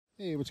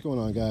Hey, what's going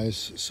on,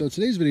 guys? So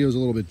today's video is a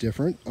little bit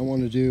different. I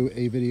want to do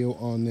a video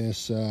on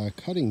this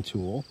cutting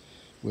tool,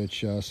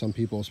 which some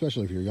people,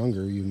 especially if you're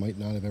younger, you might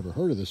not have ever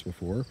heard of this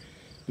before,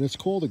 but it's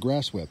called a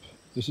grass whip.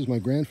 This is my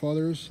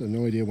grandfather's. I have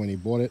no idea when he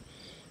bought it.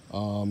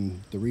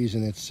 The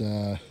reason it's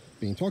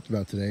being talked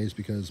about today is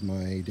because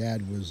my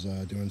dad was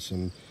doing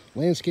some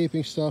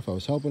landscaping stuff. I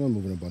was helping him,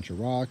 moving a bunch of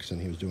rocks,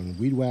 and he was doing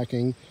weed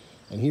whacking,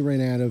 and he ran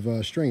out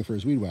of string for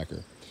his weed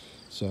whacker.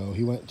 So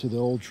he went to the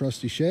old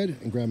trusty shed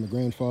and grabbed my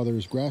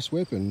grandfather's grass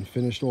whip and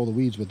finished all the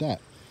weeds with that.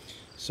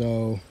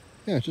 So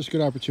yeah, just a good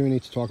opportunity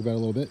to talk about it a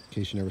little bit in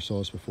case you never saw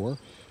this before.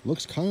 It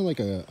looks kind of like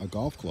a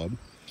golf club.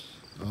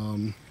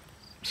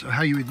 So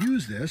how you would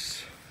use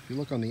this, if you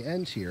look on the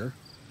end here,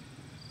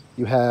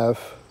 you have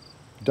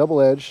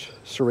double-edged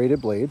serrated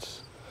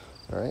blades.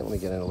 All right, let me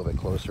get in a little bit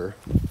closer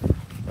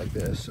like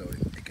this so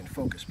it can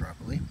focus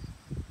properly.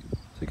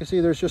 So you can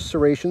see there's just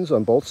serrations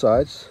on both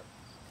sides.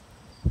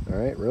 All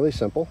right, really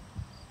simple.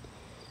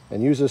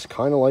 And use this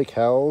kind of like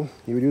how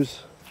you would use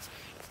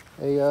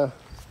a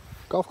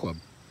golf club.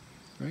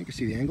 All right, you can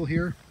see the angle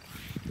here.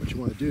 What you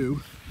want to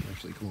do,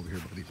 actually come over here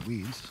by these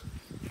weeds,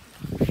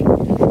 is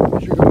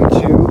you're going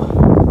to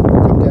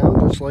come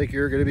down just like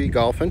you're going to be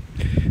golfing.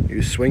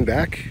 You swing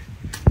back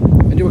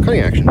and do a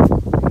cutting action.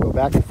 You go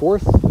back and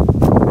forth.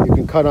 You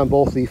can cut on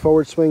both the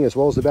forward swing as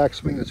well as the back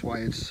swing. That's why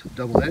it's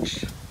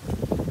double-edged.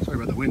 Sorry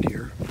about the wind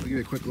here. I'll give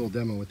you a quick little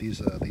demo with these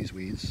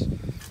weeds.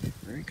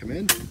 All right, come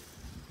in.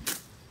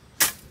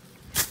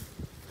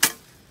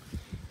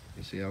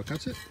 See how it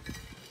cuts it?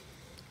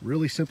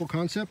 Really simple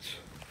concept.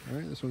 All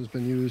right, this one's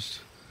been used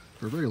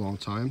for a very long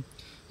time.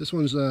 This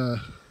one's a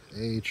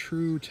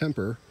true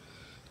temper.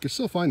 You can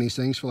still find these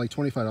things for like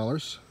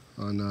 $25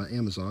 on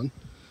Amazon.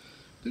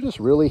 They're just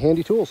really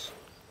handy tools.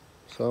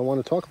 So I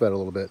want to talk about it a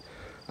little bit.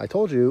 I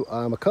told you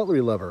I'm a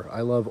cutlery lover.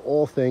 I love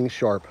all things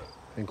sharp,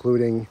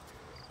 including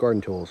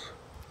garden tools.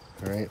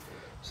 All right,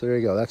 so there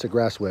you go. That's a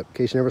grass whip. In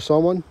case you never saw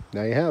one,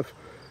 now you have.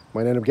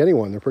 Might end up getting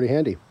one. They're pretty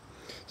handy.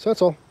 So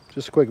that's all.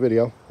 Just a quick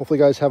video. Hopefully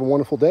you guys have a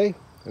wonderful day,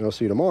 and I'll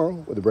see you tomorrow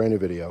with a brand new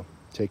video.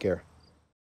 Take care.